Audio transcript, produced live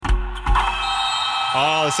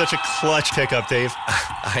Oh, such a clutch pickup, Dave.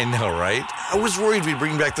 I know, right? I was worried we'd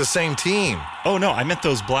bring back the same team. Oh, no, I meant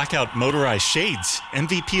those blackout motorized shades.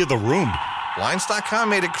 MVP of the room. Blinds.com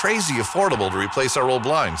made it crazy affordable to replace our old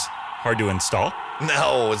blinds. Hard to install?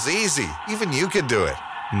 No, it's easy. Even you could do it.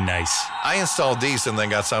 Nice. I installed these and then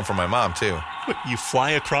got some for my mom, too. What, you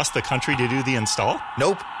fly across the country to do the install?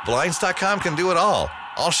 Nope. Blinds.com can do it all.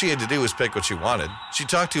 All she had to do was pick what she wanted. She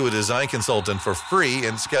talked to a design consultant for free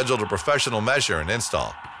and scheduled a professional measure and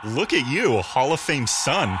install. Look at you, Hall of Fame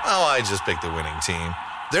son. Oh, I just picked the winning team.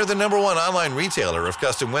 They're the #1 online retailer of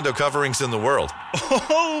custom window coverings in the world.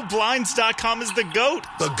 Oh, Blinds.com is the GOAT.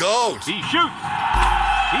 The GOAT! He shoots.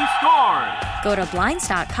 He scores. Go to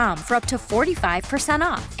Blinds.com for up to 45%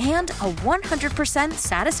 off and a 100%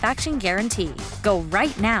 satisfaction guarantee. Go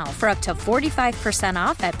right now for up to 45%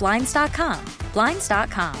 off at Blinds.com.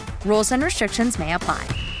 Blinds.com. Rules and restrictions may apply.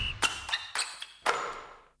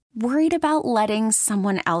 Worried about letting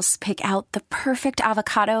someone else pick out the perfect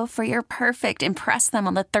avocado for your perfect impress them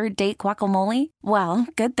on the third date guacamole? Well,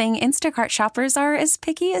 good thing Instacart shoppers are as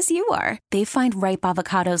picky as you are. They find ripe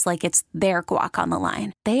avocados like it's their guac on the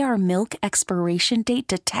line. They are milk expiration date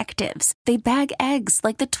detectives. They bag eggs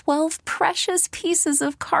like the 12 precious pieces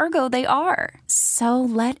of cargo they are. So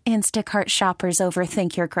let Instacart shoppers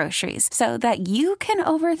overthink your groceries so that you can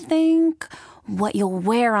overthink what you'll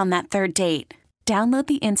wear on that third date. Download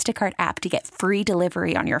the Instacart app to get free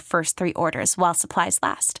delivery on your first 3 orders while supplies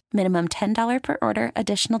last. Minimum $10 per order.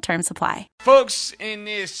 Additional terms apply. Folks, in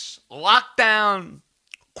this lockdown,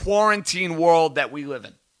 quarantine world that we live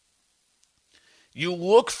in, you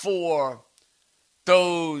look for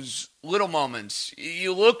those little moments.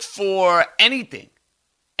 You look for anything,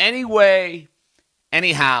 any way,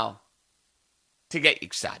 anyhow, to get you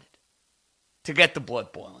excited, to get the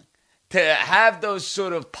blood boiling, to have those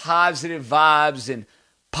sort of positive vibes and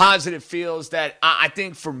positive feels that I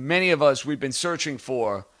think for many of us we've been searching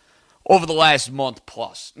for over the last month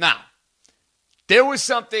plus. Now, there was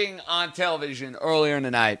something on television earlier in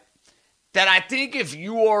the night that I think if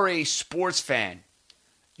you are a sports fan,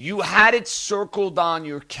 you had it circled on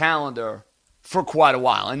your calendar for quite a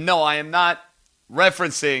while. And no, I am not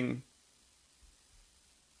referencing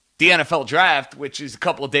the NFL draft, which is a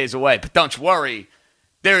couple of days away, but don't you worry.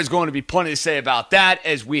 There is going to be plenty to say about that,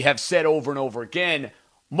 as we have said over and over again.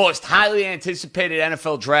 Most highly anticipated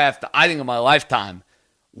NFL draft, I think, of my lifetime.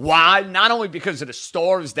 Why? Not only because of the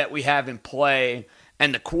stars that we have in play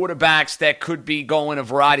and the quarterbacks that could be going a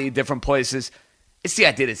variety of different places. It's the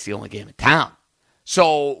idea that it's the only game in town.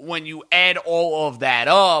 So when you add all of that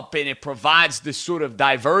up and it provides this sort of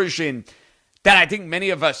diversion that I think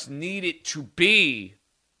many of us need it to be,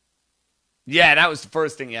 yeah, that was the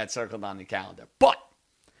first thing you had circled on the calendar. But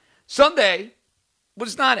Sunday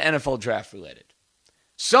was not NFL draft related.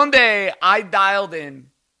 Sunday, I dialed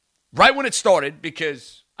in right when it started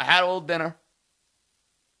because I had a little dinner,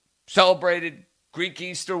 celebrated Greek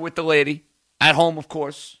Easter with the lady, at home, of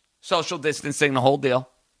course, social distancing, the whole deal.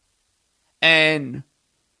 And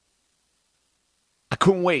I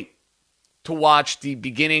couldn't wait to watch the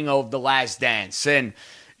beginning of The Last Dance. And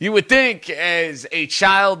you would think, as a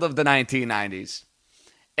child of the 1990s,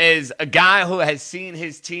 as a guy who has seen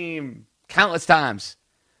his team countless times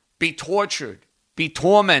be tortured, be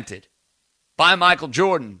tormented by Michael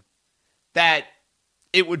Jordan, that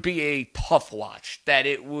it would be a tough watch, that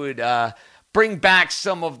it would bring back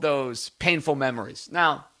some of those painful memories.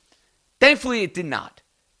 Now, thankfully it did not,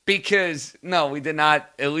 because, no, we did not,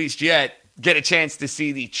 at least yet, get a chance to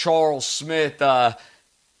see the Charles Smith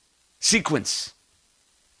sequence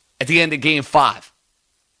at the end of Game 5.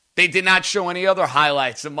 They did not show any other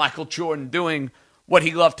highlights of Michael Jordan doing what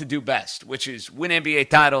he loved to do best, which is win NBA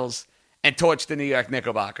titles and torch the New York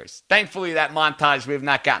Knickerbockers. Thankfully, that montage, we have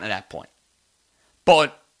not gotten to that point.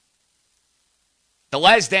 But The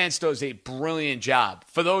Last Dance does a brilliant job.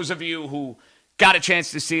 For those of you who got a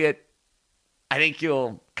chance to see it, I think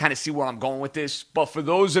you'll kind of see where I'm going with this. But for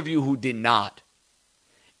those of you who did not,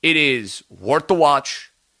 it is worth the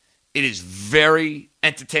watch. It is very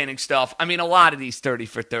entertaining stuff. I mean, a lot of these 30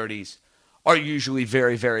 for 30s are usually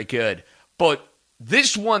very, very good. But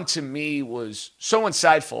this one, to me, was so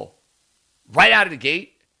insightful right out of the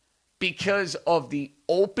gate because of the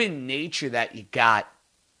open nature that you got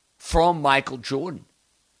from Michael Jordan.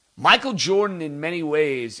 Michael Jordan, in many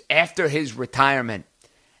ways, after his retirement,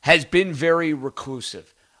 has been very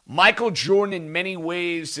reclusive. Michael Jordan, in many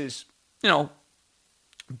ways, is,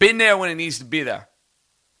 been there when it needs to be there.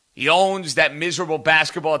 He owns that miserable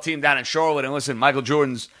basketball team down in Charlotte. And listen, Michael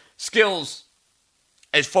Jordan's skills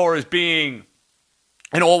as far as being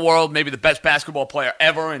an all-world, maybe the best basketball player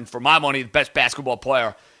ever, and for my money, the best basketball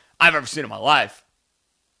player I've ever seen in my life,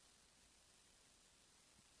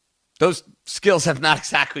 Those skills have not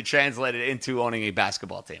exactly translated into owning a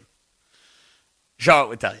basketball team. Charlotte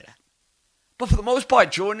would tell you that. But for the most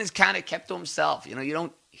part, Jordan has kind of kept to himself. You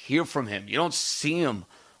don't hear from him. You don't see him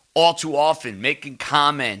all too often making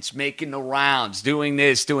comments, making the rounds, doing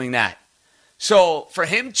this, doing that. So for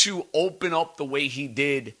him to open up the way he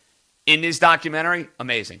did in this documentary,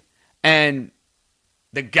 amazing. And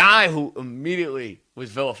the guy who immediately was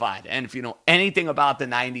vilified, and if you know anything about the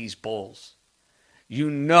 90s Bulls, you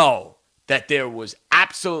know that there was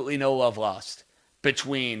absolutely no love lost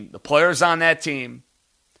between the players on that team,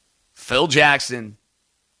 Phil Jackson,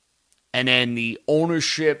 and then the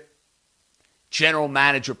ownership, general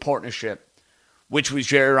manager partnership, which was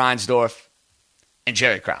Jerry Reinsdorf and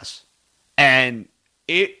Jerry Krause. And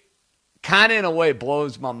it kind of in a way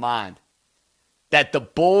blows my mind that the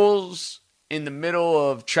Bulls, in the middle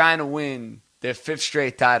of trying to win their fifth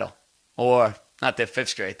straight title, or not their fifth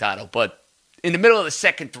straight title, but in the middle of the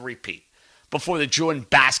second three-peat, before the Jordan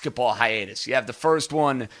basketball hiatus. You have the first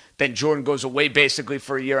one, then Jordan goes away basically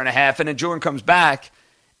for a year and a half, and then Jordan comes back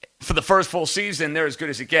for the first full season. They're as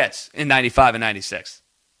good as it gets in 95 and 96.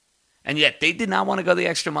 And yet they did not want to go the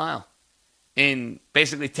extra mile in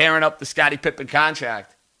basically tearing up the Scottie Pippen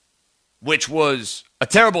contract, which was a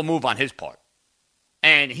terrible move on his part.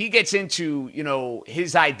 And he gets into,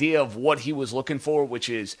 his idea of what he was looking for, which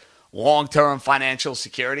is long-term financial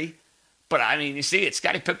security. But, you see it.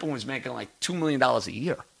 Scottie Pippen was making like $2 million a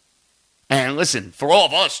year. And listen, for all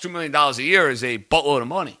of us, $2 million a year is a buttload of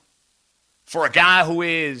money. For a guy who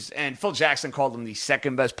is, and Phil Jackson called him the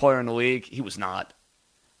second best player in the league. He was not.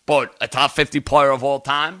 But a top 50 player of all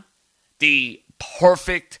time, the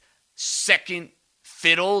perfect second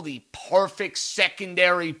fiddle, the perfect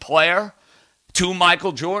secondary player to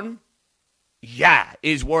Michael Jordan,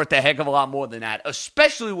 is worth a heck of a lot more than that,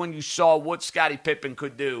 especially when you saw what Scottie Pippen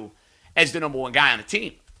could do as the number one guy on the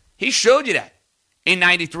team. He showed you that in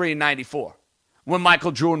 93 and 94 when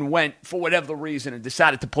Michael Jordan went, for whatever the reason, and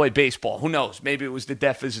decided to play baseball. Who knows? Maybe it was the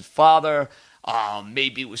death of his father.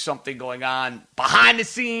 Maybe it was something going on behind the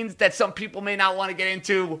scenes that some people may not want to get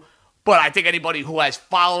into. But I think anybody who has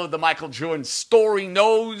followed the Michael Jordan story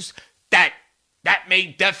knows that that may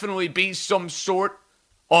definitely be some sort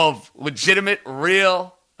of legitimate,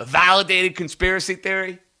 real, validated conspiracy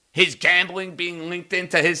theory. His gambling being linked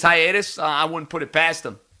into his hiatus, I wouldn't put it past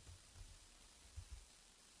him.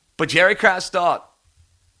 But Jerry Krause thought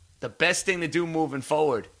the best thing to do moving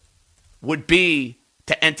forward would be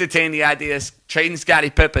to entertain the idea of trading Scottie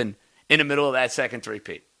Pippen in the middle of that second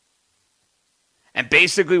three-peat. And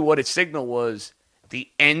basically what it signaled was the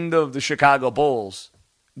end of the Chicago Bulls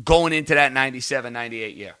going into that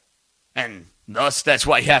 97-98 year. And thus, that's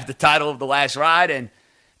why you have the title of The Last Ride. And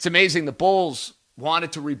it's amazing, the Bulls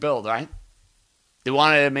wanted to rebuild, right? They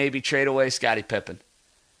wanted to maybe trade away Scottie Pippen.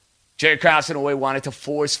 Jerry Krause, in a way, wanted to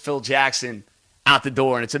force Phil Jackson out the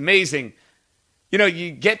door. And it's amazing.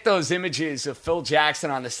 You get those images of Phil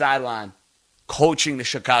Jackson on the sideline coaching the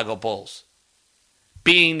Chicago Bulls,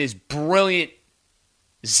 being this brilliant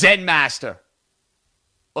Zen master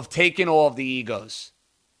of taking all of the egos,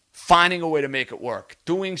 finding a way to make it work,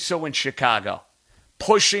 doing so in Chicago,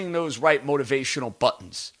 pushing those right motivational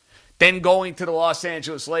buttons, then going to the Los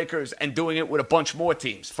Angeles Lakers and doing it with a bunch more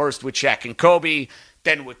teams. First with Shaq and Kobe,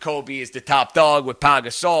 then with Kobe as the top dog with Pau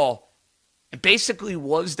Gasol. And basically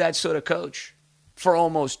was that sort of coach for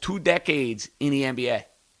almost 2 decades in the NBA.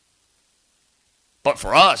 But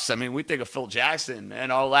for us, we think of Phil Jackson,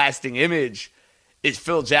 and our lasting image is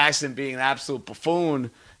Phil Jackson being an absolute buffoon,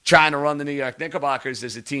 trying to run the New York Knickerbockers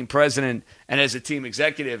as a team president and as a team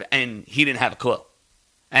executive, and he didn't have a clue.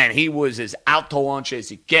 And he was as out to lunch as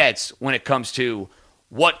it gets when it comes to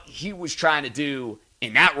what he was trying to do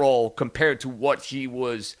in that role compared to what he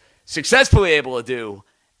was successfully able to do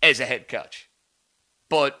as a head coach.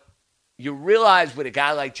 But you realize with a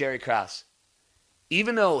guy like Jerry Krause,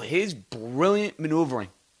 even though his brilliant maneuvering,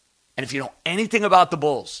 and if you know anything about the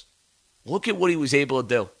Bulls, look at what he was able to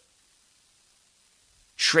do.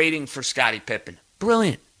 Trading for Scottie Pippen.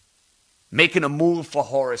 Brilliant. Making a move for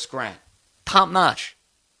Horace Grant. Top notch.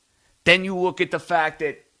 Then you look at the fact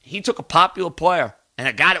that he took a popular player and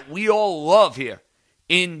a guy that we all love here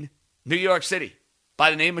in New York City by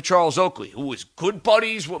the name of Charles Oakley, who was good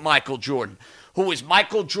buddies with Michael Jordan, who was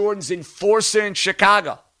Michael Jordan's enforcer in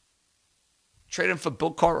Chicago. Traded him for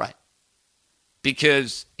Bill Cartwright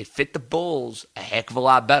because it fit the Bulls a heck of a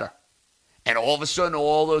lot better. And all of a sudden,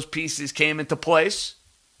 all those pieces came into place,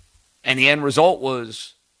 and the end result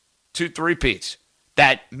was 2 three-peats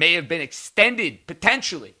that may have been extended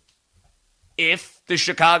potentially if the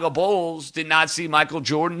Chicago Bulls did not see Michael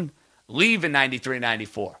Jordan leave in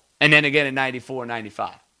 93-94, and then again in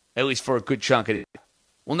 94-95. at least for a good chunk of it.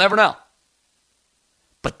 We'll never know.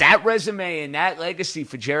 But that resume and that legacy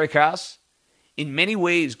for Jerry Krause, in many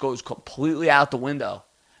ways, goes completely out the window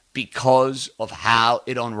because of how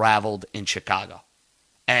it unraveled in Chicago.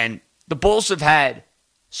 And the Bulls have had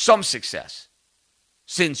some success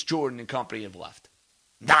since Jordan and company have left.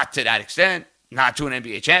 Not to that extent, not to an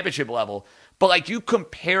NBA championship level, but like you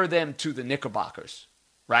compare them to the Knickerbockers,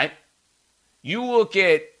 right? You look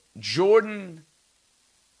at Jordan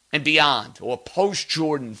and beyond, or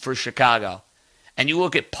post-Jordan for Chicago, and you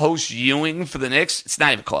look at post-Ewing for the Knicks, it's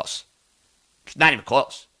not even close. It's not even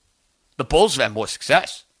close. The Bulls have had more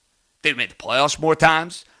success. They've made the playoffs more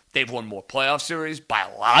times. They've won more playoff series by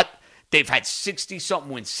a lot. They've had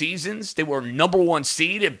 60-something win seasons. They were number one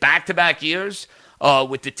seed in back-to-back years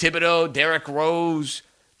with the Thibodeau, Derrick Rose,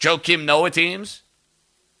 Joakim Noah teams.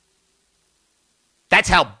 That's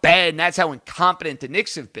how bad and that's how incompetent the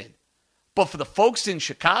Knicks have been. But for the folks in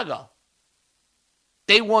Chicago,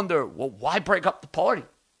 they wonder, well, why break up the party?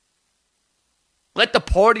 Let the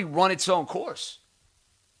party run its own course.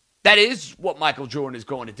 That is what Michael Jordan is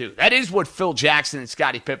going to do. That is what Phil Jackson and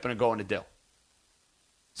Scottie Pippen are going to do.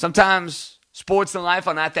 Sometimes sports and life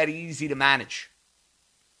are not that easy to manage.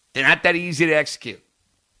 They're not that easy to execute.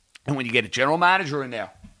 And when you get a general manager in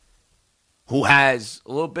there who has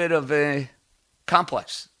a little bit of a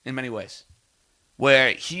complex in many ways,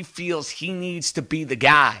 where he feels he needs to be the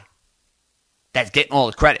guy that's getting all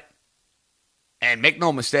the credit. And make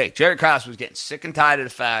no mistake, Jerry Krause was getting sick and tired of the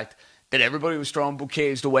fact that everybody was throwing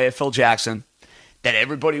bouquets away at Phil Jackson, that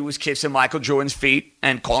everybody was kissing Michael Jordan's feet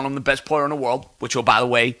and calling him the best player in the world, which, oh, by the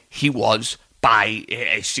way, he was by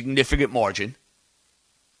a significant margin.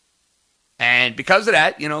 And because of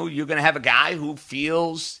that, you're going to have a guy who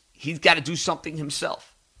feels he's got to do something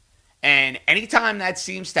himself. And anytime that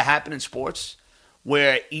seems to happen in sports,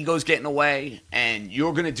 where ego's getting away and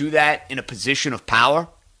you're going to do that in a position of power,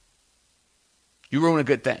 you ruin a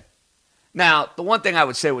good thing. Now, the one thing I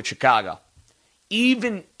would say with Chicago,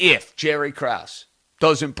 even if Jerry Krause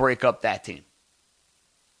doesn't break up that team,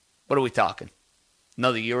 what are we talking?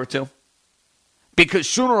 Another year or two? Because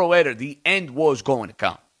sooner or later, the end was going to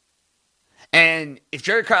come. And if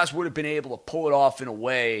Jerry Krause would have been able to pull it off in a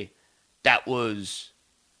way that was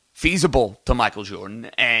feasible to Michael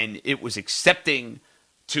Jordan and it was accepting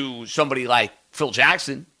to somebody like Phil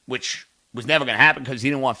Jackson, which was never going to happen because he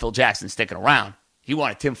didn't want Phil Jackson sticking around. He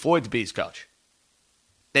wanted Tim Floyd to be his coach.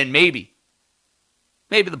 Then maybe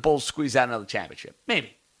the Bulls squeeze out another championship.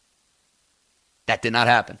 Maybe. That did not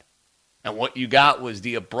happen. And what you got was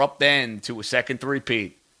the abrupt end to a second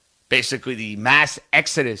three-peat. Basically the mass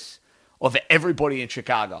exodus of everybody in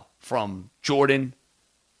Chicago, from Jordan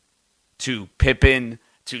to Pippen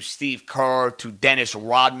to Steve Kerr to Dennis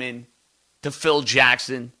Rodman to Phil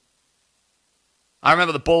Jackson. I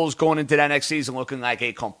remember the Bulls going into that next season looking like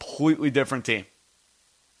a completely different team.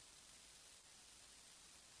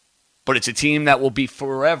 But it's a team that will be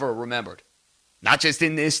forever remembered. Not just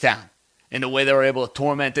in this town, in the way they were able to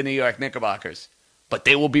torment the New York Knickerbockers, but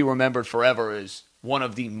they will be remembered forever as one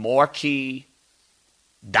of the marquee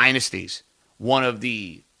dynasties, one of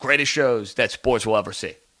the greatest shows that sports will ever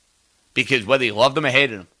see. Because whether you loved them or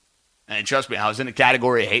hated them, and trust me, I was in the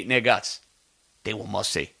category of hating their guts, they were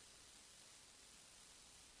must-see.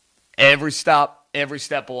 Every stop, every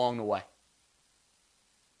step along the way.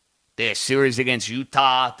 Their series against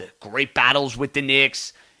Utah, the great battles with the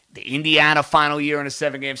Knicks, the Indiana final year in a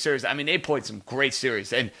 7-game series. I mean, they played some great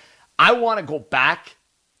series. And I want to go back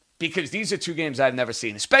because these are two games I've never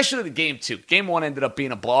seen, especially the game 2. Game 1 ended up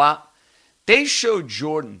being a blowout. They showed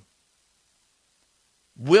Jordan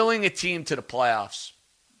willing a team to the playoffs,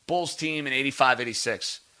 Bulls team in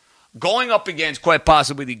 85-86, going up against quite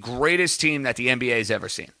possibly the greatest team that the NBA has ever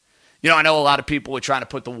seen. I know a lot of people are trying to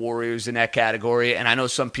put the Warriors in that category, and I know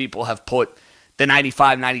some people have put the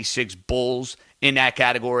 95-96 Bulls in that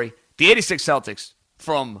category. The 86 Celtics,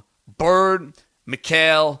 from Bird,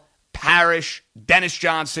 McHale, Parrish, Dennis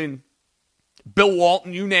Johnson, Bill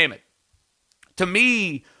Walton, you name it. To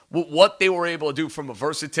me, what they were able to do from a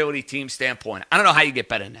versatility team standpoint, I don't know how you get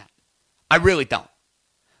better than that. I really don't.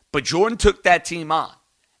 But Jordan took that team on,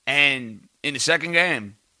 and in the second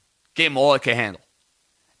game, gave them all it could handle.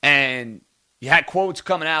 And you had quotes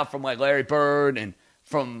coming out from like Larry Bird and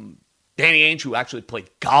from Danny Ainge, who actually played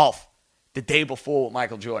golf the day before with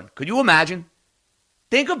Michael Jordan. Could you imagine?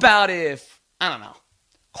 Think about if, I don't know,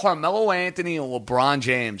 Carmelo Anthony and LeBron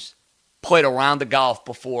James played a round of golf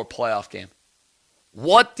before a playoff game.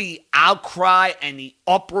 What the outcry and the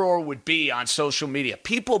uproar would be on social media.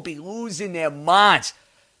 People be losing their minds.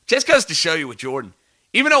 Just goes to show you with Jordan,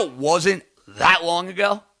 even though it wasn't that long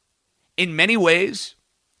ago, in many ways,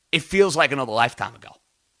 it feels like another lifetime ago.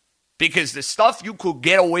 Because the stuff you could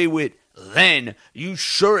get away with then, you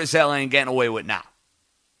sure as hell ain't getting away with now.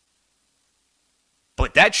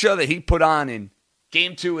 But that show that he put on in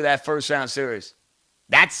Game 2 of that first round series,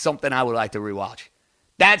 that's something I would like to rewatch.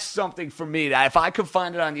 That's something for me that if I could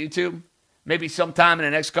find it on YouTube, maybe sometime in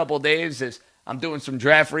the next couple of days as I'm doing some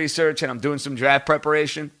draft research and I'm doing some draft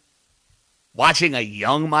preparation, watching a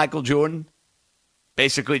young Michael Jordan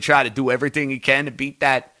basically try to do everything he can to beat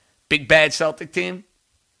that big bad Celtic team,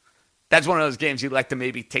 that's one of those games you'd like to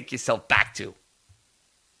maybe take yourself back to.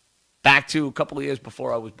 Back to a couple of years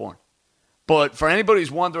before I was born. But for anybody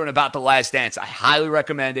who's wondering about The Last Dance, I highly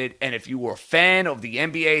recommend it. And if you were a fan of the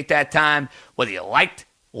NBA at that time, whether you liked,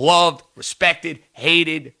 loved, respected,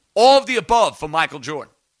 hated, all of the above for Michael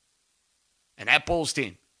Jordan and that Bulls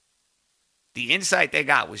team, the insight they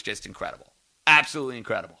got was just incredible. Absolutely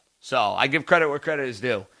incredible. So I give credit where credit is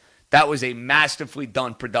due. That was a masterfully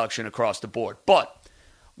done production across the board. But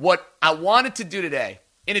what I wanted to do today,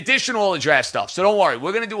 in addition to all the draft stuff, so don't worry,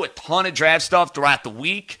 we're going to do a ton of draft stuff throughout the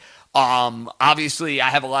week. Obviously, I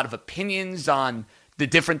have a lot of opinions on the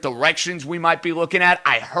different directions we might be looking at.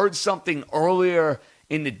 I heard something earlier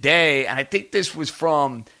in the day, and I think this was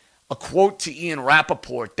from a quote to Ian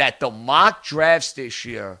Rappaport, that the mock drafts this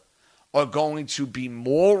year are going to be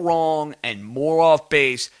more wrong and more off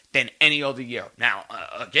base than any other year. Now,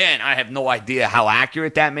 again, I have no idea how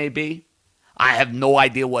accurate that may be. I have no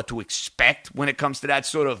idea what to expect when it comes to that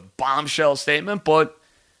sort of bombshell statement, but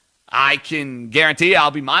I can guarantee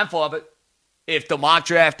I'll be mindful of it. If the mock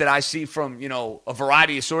draft that I see from, a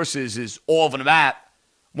variety of sources is all of a map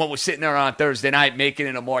when we're sitting there on Thursday night making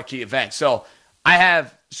it a marquee event. So I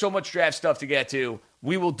have so much draft stuff to get to.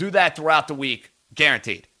 We will do that throughout the week,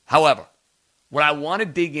 guaranteed. However, what I want to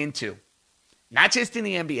dig into, not just in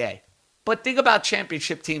the NBA, but think about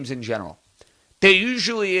championship teams in general. There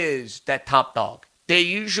usually is that top dog. There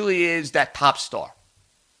usually is that top star.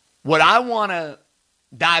 What I want to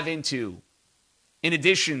dive into, in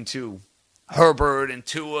addition to Herbert and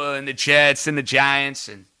Tua and the Jets and the Giants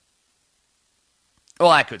and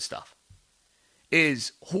all that good stuff,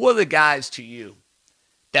 is who are the guys to you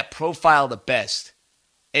that profile the best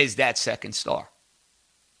as that second star?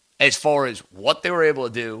 As far as what they were able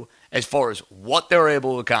to do, as far as what they were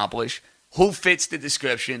able to accomplish, who fits the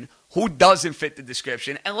description, who doesn't fit the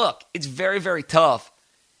description. And look, it's very, very tough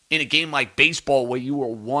in a game like baseball where you are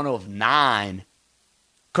one of 9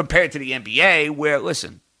 compared to the NBA where,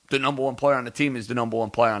 listen, the number one player on the team is the number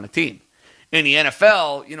one player on the team. In the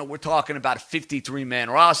NFL, we're talking about a 53-man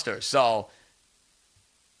roster. So,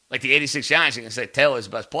 like the 86 Giants, you can say Taylor's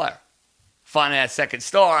the best player. Finding that second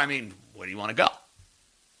star, where do you want to go?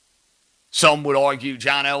 Some would argue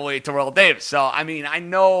John Elway, Terrell Davis. So, I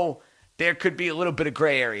know there could be a little bit of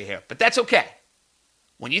gray area here, but that's okay.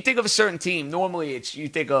 When you think of a certain team, normally you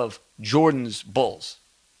think of Jordan's Bulls.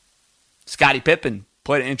 Scottie Pippen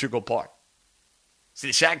played an integral part. See,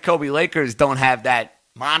 the Shaq Kobe Lakers don't have that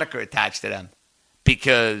moniker attached to them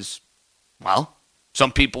because, well,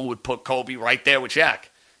 some people would put Kobe right there with Shaq.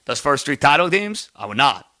 Those first 3 title teams, I would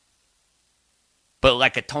not. But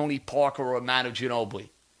like a Tony Parker or a Manu Ginobili.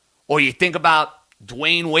 Or you think about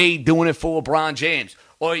Dwayne Wade doing it for LeBron James.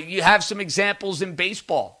 Or you have some examples in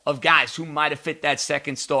baseball of guys who might have fit that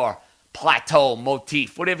second star, plateau,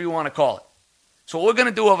 motif, whatever you want to call it. So what we're going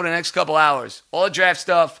to do over the next couple hours, all the draft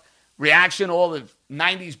stuff, reaction, all the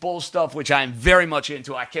 90s Bulls stuff, which I'm very much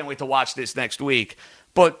into. I can't wait to watch this next week.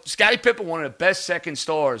 But Scottie Pippen, one of the best second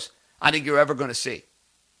stars I think you're ever going to see.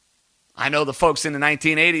 I know the folks in the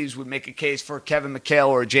 1980s would make a case for Kevin McHale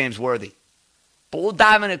or James Worthy. But we'll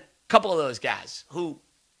dive in a couple of those guys who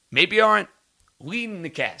maybe aren't leading the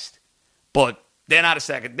cast, but they're not a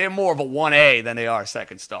second. They're more of a 1A than they are a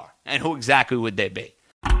second star. And who exactly would they be?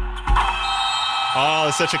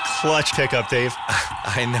 Oh, such a clutch pickup, Dave.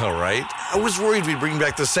 I know, right? I was worried we'd bring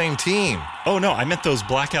back the same team. Oh, no, I meant those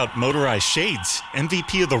blackout motorized shades.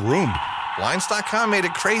 MVP of the room. Blinds.com made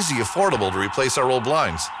it crazy affordable to replace our old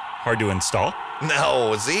blinds. Hard to install?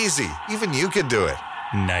 No, it's easy. Even you could do it.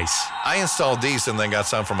 Nice. I installed these and then got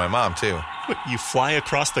some for my mom, too. What, you fly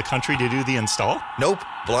across the country to do the install? Nope.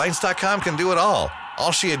 Blinds.com can do it all.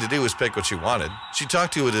 All she had to do was pick what she wanted. She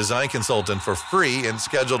talked to a design consultant for free and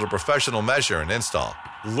scheduled a professional measure and install.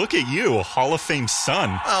 Look at you, a Hall of Fame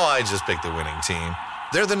son. Oh, I just picked the winning team.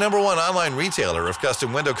 They're the #1 online retailer of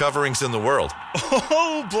custom window coverings in the world.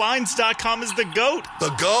 Oh, Blinds.com is the GOAT. The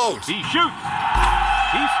GOAT! He shoots.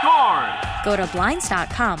 He scores. Go to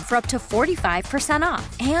Blinds.com for up to 45%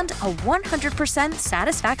 off and a 100%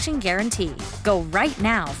 satisfaction guarantee. Go right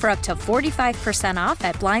now for up to 45% off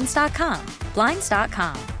at Blinds.com.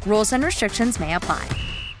 Blinds.com. Rules and restrictions may apply.